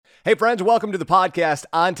Hey, friends, welcome to the podcast.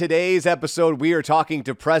 On today's episode, we are talking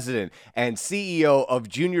to President and CEO of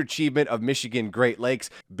Junior Achievement of Michigan Great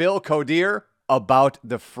Lakes, Bill Codere, about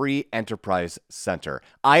the Free Enterprise Center.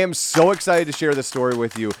 I am so excited to share this story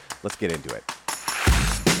with you. Let's get into it.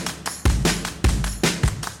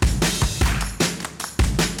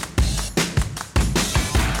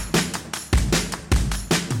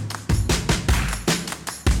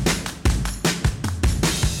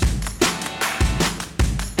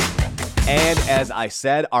 And as I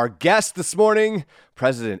said, our guest this morning,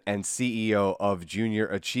 President and CEO of Junior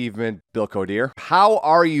Achievement, Bill Codere. How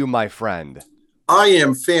are you, my friend? I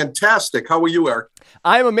am fantastic. How are you, Eric?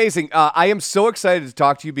 I am amazing. I am so excited to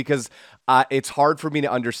talk to you because it's hard for me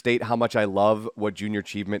to understate how much I love what Junior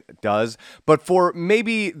Achievement does. But for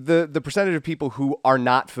maybe the percentage of people who are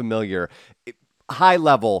not familiar, high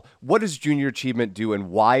level, what does Junior Achievement do and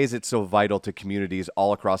why is it so vital to communities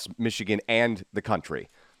all across Michigan and the country?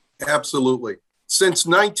 Absolutely. Since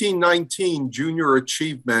 1919, Junior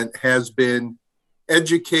Achievement has been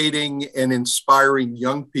educating and inspiring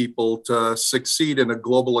young people to succeed in a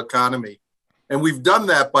global economy. And we've done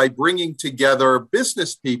that by bringing together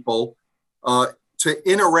business people to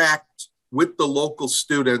interact with the local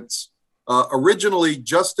students, originally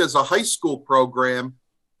just as a high school program.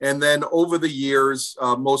 And then over the years,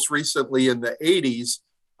 most recently in the 80s,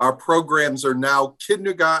 our programs are now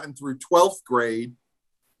kindergarten through 12th grade,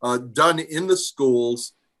 done in the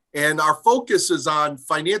schools. And our focus is on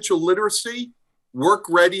financial literacy, work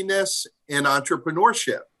readiness, and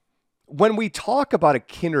entrepreneurship. When we talk about a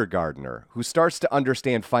kindergartner who starts to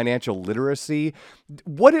understand financial literacy,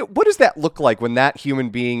 what does that look like when that human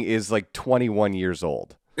being is like 21 years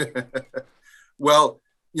old? Well,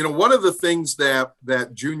 one of the things that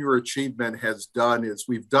Junior Achievement has done is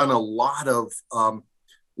we've done a lot of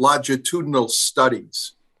longitudinal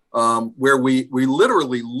studies where we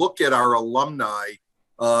literally look at our alumni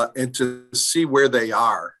and to see where they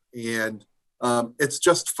are. And it's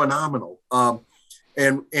just phenomenal.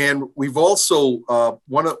 And we've also,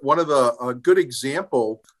 one of the good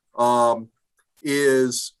example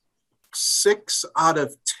is 6 out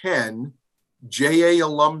of 10 JA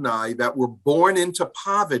alumni that were born into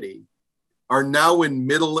poverty are now in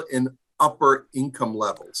middle and upper income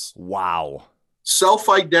levels. Wow.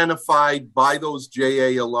 Self-identified by those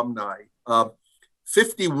JA alumni.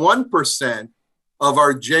 51% of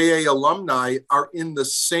our JA alumni are in the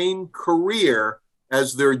same career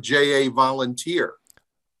as their JA volunteer.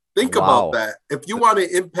 Think about that. If you want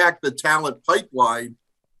to impact the talent pipeline,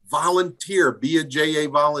 volunteer, be a JA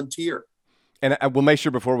volunteer. And we'll make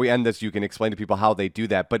sure before we end this, you can explain to people how they do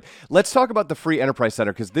that. But let's talk about the Free Enterprise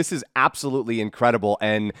Center, because this is absolutely incredible.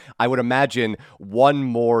 And I would imagine one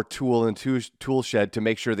more tool in tool shed to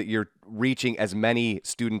make sure that you're reaching as many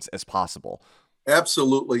students as possible.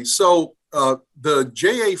 Absolutely. So the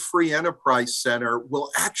JA Free Enterprise Center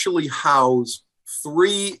will actually house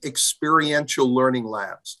 3 experiential learning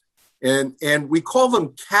labs. And we call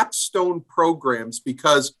them capstone programs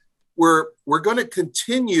because we're going to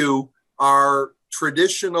continue our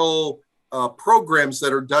traditional programs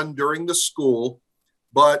that are done during the school.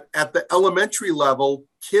 But at the elementary level,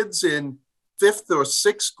 kids in 5th or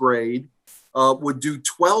 6th grade would do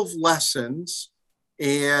 12 lessons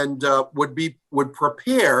and would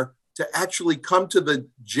prepare to actually come to the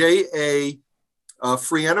JA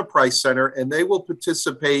Free Enterprise Center, and they will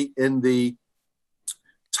participate in the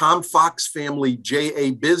Tom Fox family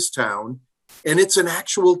JA BizTown, and it's an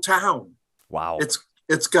actual town. Wow.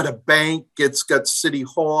 It's got a bank, it's got City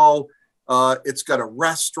Hall, it's got a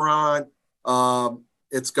restaurant,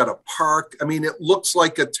 it's got a park. I mean, it looks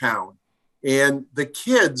like a town. And the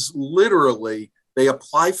kids literally, they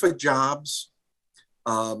apply for jobs,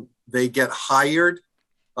 they get hired.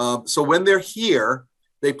 So when they're here,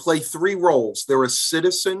 they play 3 roles. They're a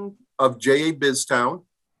citizen of JA BizTown,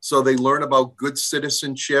 so they learn about good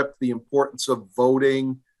citizenship, the importance of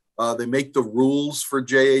voting. They make the rules for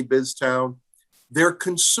JA BizTown. They're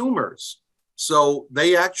consumers. So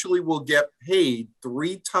they actually will get paid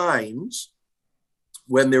 3 times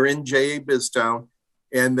when they're in JA BizTown,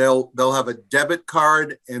 and they'll have a debit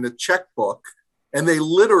card and a checkbook, and they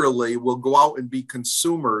literally will go out and be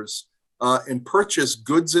consumers and purchase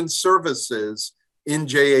goods and services in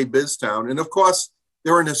JA BizTown. And of course,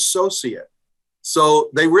 they're an associate. So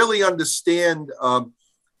they really understand,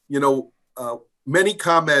 many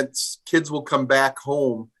comments, kids will come back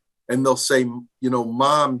home and they'll say,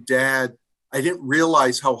 Mom, Dad, I didn't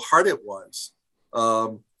realize how hard it was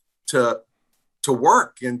to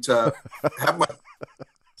work and to have my.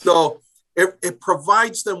 So it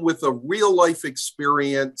provides them with a real life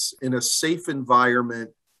experience in a safe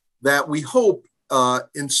environment that we hope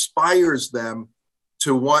inspires them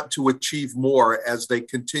to want to achieve more as they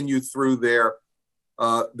continue through their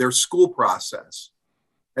school process.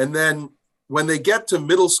 And then when they get to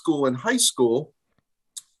middle school and high school,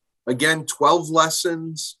 again, 12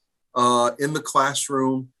 lessons in the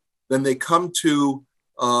classroom. Then they come to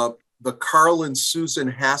the Carl and Susan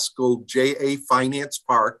Haskell JA Finance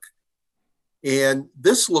Park. And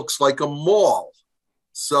this looks like a mall.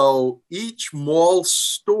 So each mall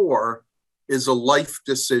store is a life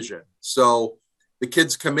decision. So the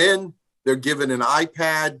kids come in, they're given an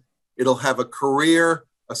iPad. It'll have a career,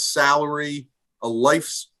 a salary, a life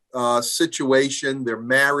situation. They're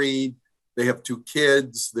married. They have 2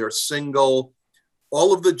 kids. They're single.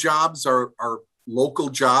 All of the jobs are local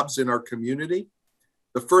jobs in our community.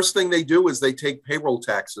 The first thing they do is they take payroll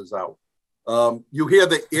taxes out. You hear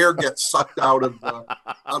the air get sucked out of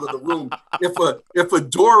the room. If a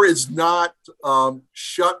door is not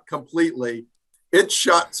shut completely, it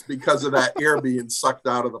shuts because of that air being sucked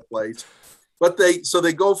out of the place. But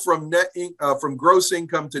they go from from gross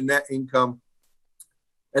income to net income,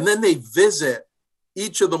 and then they visit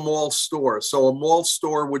each of the mall stores. So a mall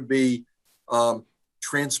store would be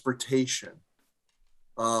transportation,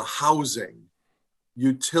 housing,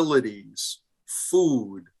 utilities,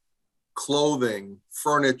 food, clothing,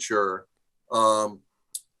 furniture,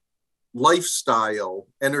 lifestyle,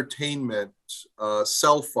 entertainment,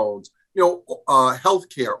 cell phones,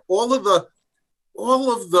 healthcare, all of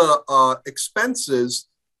the expenses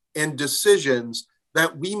and decisions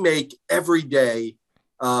that we make every day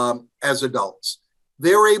as adults.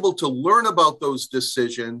 They're able to learn about those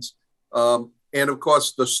decisions. And of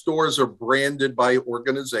course, the stores are branded by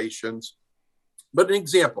organizations. But an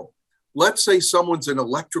example, let's say someone's an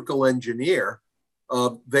electrical engineer.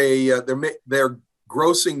 They're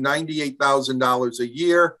grossing $98,000 a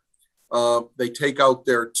year. They take out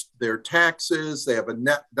their taxes. They have a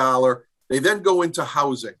net dollar. They then go into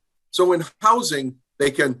housing. So in housing,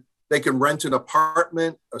 they can rent an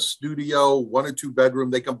apartment, a studio, 1 or 2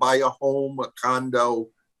 bedroom. They can buy a home, a condo.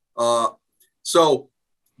 So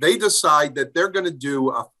they decide that they're going to do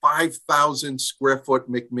a 5,000 square foot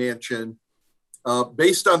McMansion.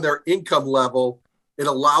 Based on their income level, it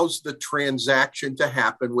allows the transaction to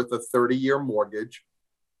happen with a 30-year mortgage.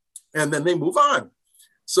 And then they move on.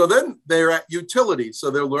 So then they're at utilities. So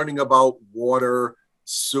they're learning about water,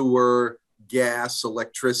 sewer, gas,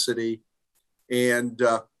 electricity. And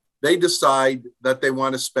they decide that they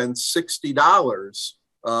want to spend $60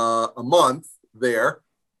 a month there.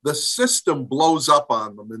 The system blows up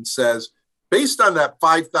on them and says, based on that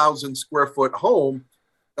 5,000 square foot home,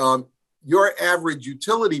 your average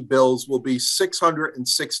utility bills will be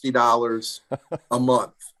 $660 a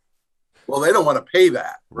month. Well, they don't want to pay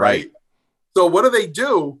that, right? So what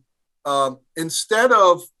do? Instead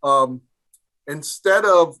of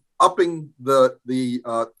upping the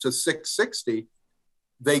to 660,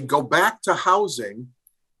 they go back to housing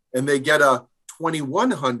and they get a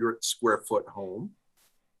 2,100 square foot home,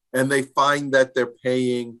 and they find that they're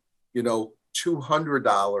paying,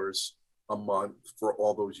 $200 a month for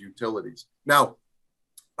all those utilities. Now,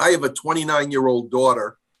 I have a 29-year-old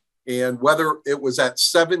daughter, and whether it was at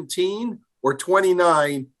 17 or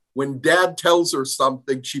 29, when dad tells her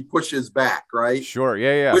something, she pushes back, right? Sure,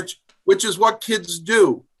 yeah. Which is what kids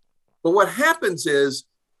do. But what happens is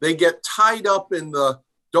they get tied up in the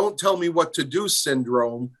don't tell me what to do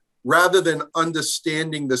syndrome rather than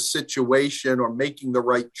understanding the situation or making the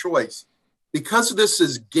right choice. Because this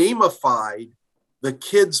is gamified, the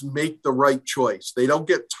kids make the right choice. They don't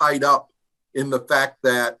get tied up in the fact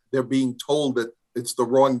that they're being told that it's the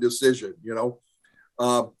wrong decision,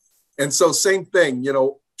 And so same thing,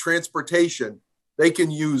 transportation. They can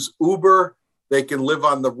use Uber. They can live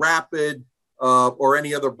on the Rapid or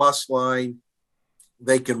any other bus line.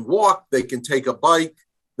 They can walk. They can take a bike.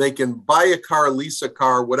 They can buy a car, lease a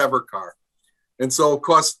car, whatever car. And so, of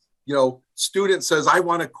course, student says, I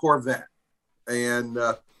want a Corvette. And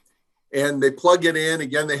they plug it in.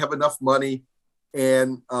 Again, they have enough money.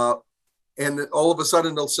 And all of a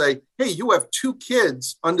sudden they'll say, hey, you have 2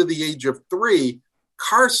 kids under the age of 3.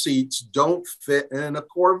 Car seats don't fit in a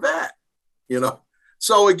Corvette,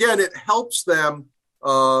 So again, it helps them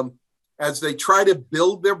as they try to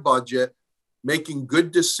build their budget, making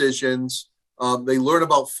good decisions. They learn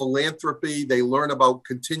about philanthropy. They learn about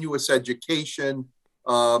continuous education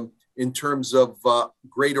in terms of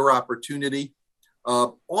greater opportunity.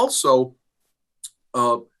 Also,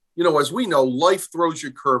 as we know, life throws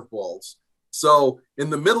you curveballs. So in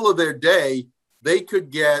the middle of their day, they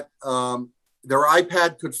could get their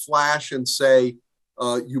iPad could flash and say,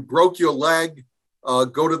 you broke your leg,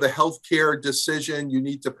 go to the healthcare decision. You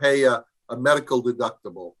need to pay a a medical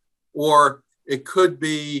deductible, or it could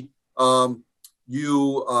be your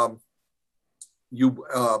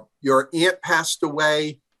aunt passed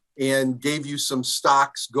away and gave you some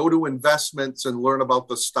stocks. Go to investments and learn about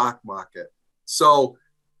the stock market. So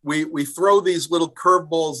we throw these little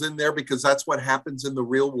curveballs in there because that's what happens in the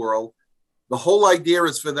real world. The whole idea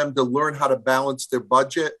is for them to learn how to balance their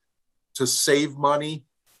budget, to save money,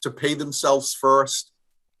 to pay themselves first.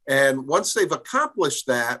 And once they've accomplished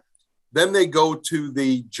that, then they go to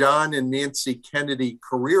the John and Nancy Kennedy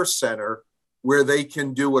Career Center, where they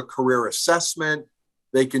can do a career assessment.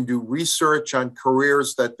 They can do research on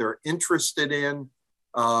careers that they're interested in.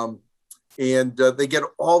 And they get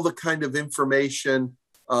all the kind of information.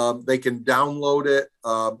 They can download it.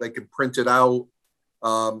 They can print it out.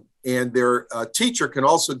 And their teacher can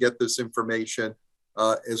also get this information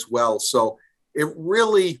as well. So it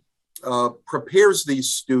really prepares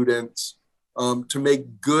these students to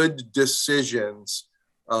make good decisions,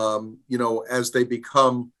 as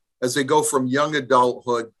they go from young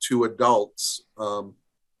adulthood to adults. A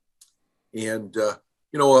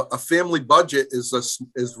family budget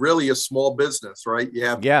is really a small business, right? You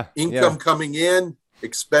have income coming in,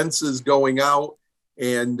 expenses going out,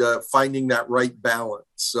 and finding that right balance.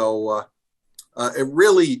 So it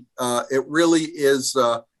really is.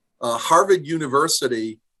 Harvard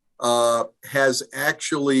University has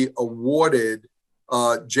actually awarded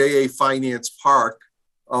JA Finance Park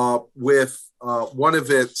with one of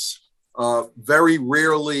its very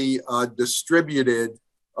rarely distributed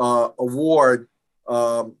award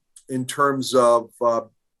in terms of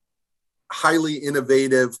highly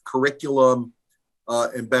innovative curriculum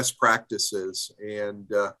and best practices. And,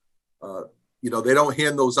 they don't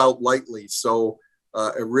hand those out lightly. So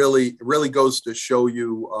it really goes to show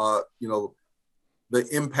you, the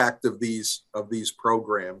impact of these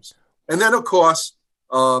programs. And then, of course,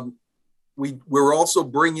 we're also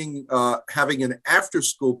having an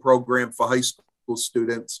after-school program for high school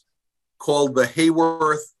students called the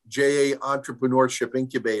Hayworth JA Entrepreneurship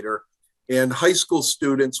Incubator. And high school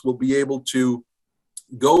students will be able to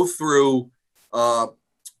go through a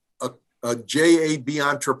JAB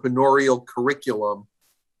entrepreneurial curriculum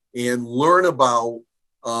and learn about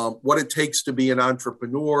what it takes to be an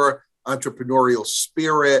entrepreneur, entrepreneurial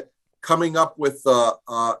spirit, coming up with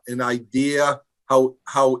an idea,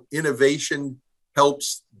 how innovation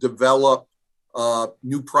helps develop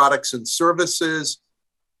new products and services,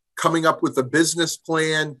 coming up with a business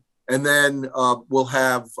plan, and then we'll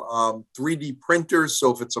have 3D printers.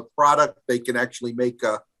 So if it's a product, they can actually make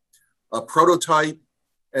a prototype,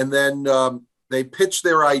 and then they pitch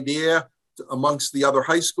their idea amongst the other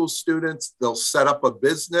high school students. They'll set up a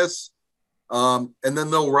business, and then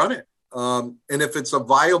they'll run it. And if it's a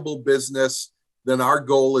viable business, then our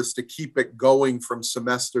goal is to keep it going from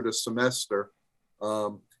semester to semester.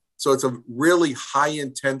 So it's a really high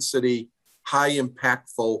intensity, high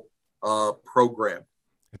impactful program.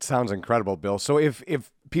 It sounds incredible, Bill. So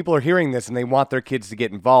if people are hearing this and they want their kids to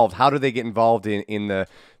get involved, how do they get involved in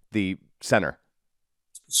the center?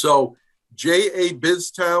 So JA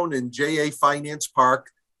BizTown and JA Finance Park,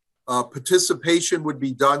 participation would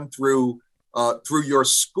be done through your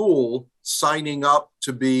school signing up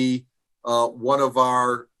to be one of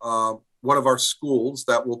our schools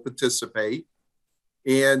that will participate,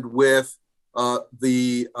 and with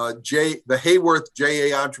the Hayworth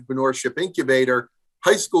JA Entrepreneurship Incubator,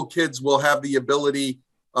 high school kids will have the ability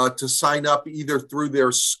to sign up either through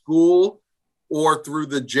their school or through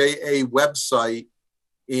the JA website,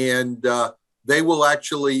 and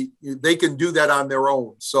they can do that on their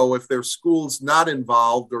own. So if their school's not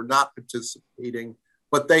involved or not participating,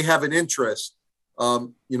 but they have an interest,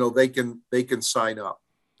 they can sign up.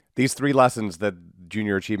 These 3 lessons that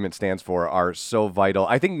Junior Achievement stands for are so vital.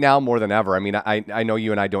 I think now more than ever. I mean, I know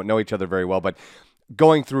you and I don't know each other very well, but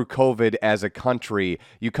going through COVID as a country,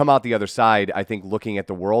 you come out the other side, I think, looking at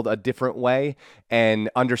the world a different way and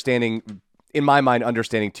understanding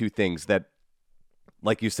 2 things that,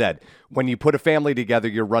 like you said, when you put a family together,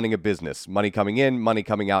 you're running a business, money coming in, money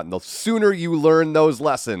coming out. And the sooner you learn those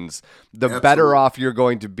lessons, the Absolutely. Better off you're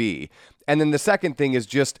going to be. And then the second thing is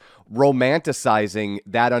just romanticizing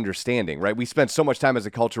that understanding, right? We spent so much time as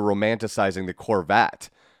a culture romanticizing the Corvette,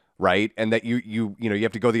 right? And that you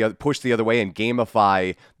have to go push the other way and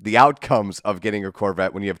gamify the outcomes of getting a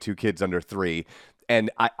Corvette when you have 2 kids under 3. And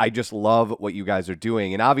I just love what you guys are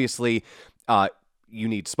doing. And obviously, you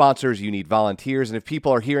need sponsors, you need volunteers. And if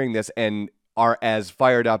people are hearing this and are as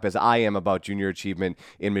fired up as I am about Junior Achievement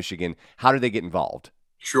in Michigan, how do they get involved?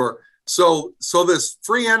 Sure. So this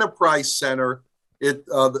Free Enterprise Center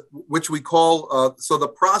which we call, so the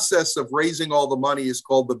process of raising all the money is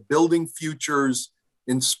called the Building Futures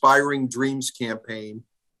Inspiring Dreams campaign.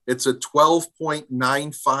 It's a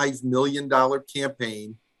 $12.95 million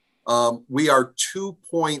campaign. We are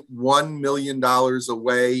 $2.1 million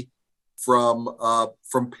away from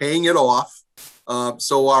paying it off.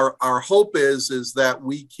 So our hope is that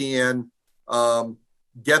we can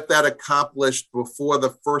get that accomplished before the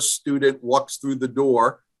first student walks through the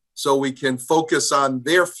door, so we can focus on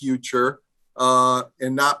their future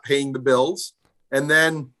and not paying the bills. And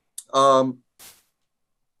then how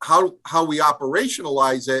we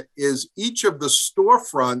operationalize it is each of the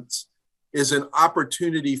storefronts is an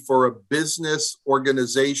opportunity for a business,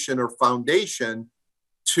 organization, or foundation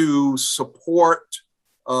to support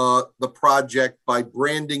the project by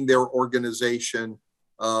branding their organization,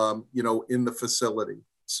 in the facility.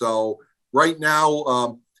 So right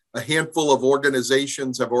now, a handful of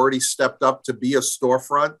organizations have already stepped up to be a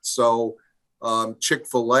storefront. So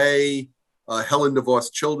Chick-fil-A, Helen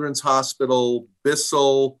DeVos Children's Hospital,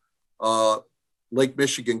 Bissell, Lake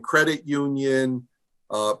Michigan Credit Union.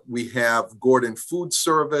 We have Gordon Food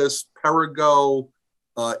Service, Perigo,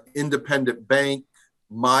 Independent Bank,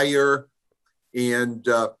 Meyer, and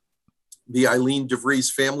the Eileen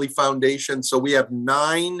DeVries Family Foundation. So we have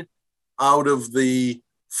 9 out of the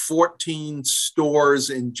 14 stores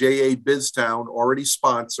in JA Biztown already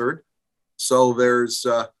sponsored. So there's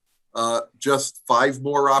just 5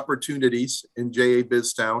 more opportunities in JA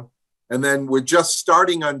Biztown. And then we're just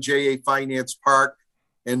starting on JA Finance Park,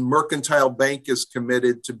 and Mercantile Bank is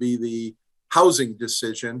committed to be the housing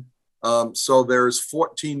decision. So there's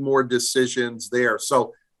 14 more decisions there.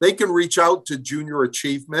 So they can reach out to Junior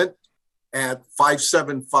Achievement at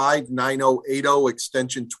 575-9080,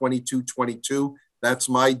 extension 2222. That's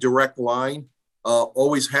my direct line.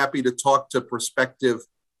 Always happy to talk to prospective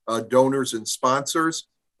donors and sponsors.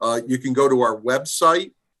 You can go to our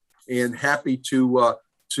website, and happy to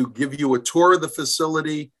give you a tour of the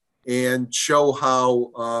facility and show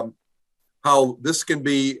how this can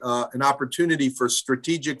be an opportunity for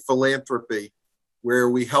strategic philanthropy, where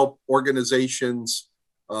we help organizations,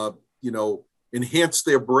 enhance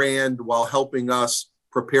their brand while helping us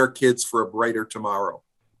prepare kids for a brighter tomorrow.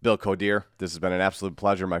 Bill Codere, this has been an absolute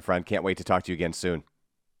pleasure, my friend. Can't wait to talk to you again soon.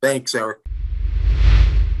 Thanks, Eric.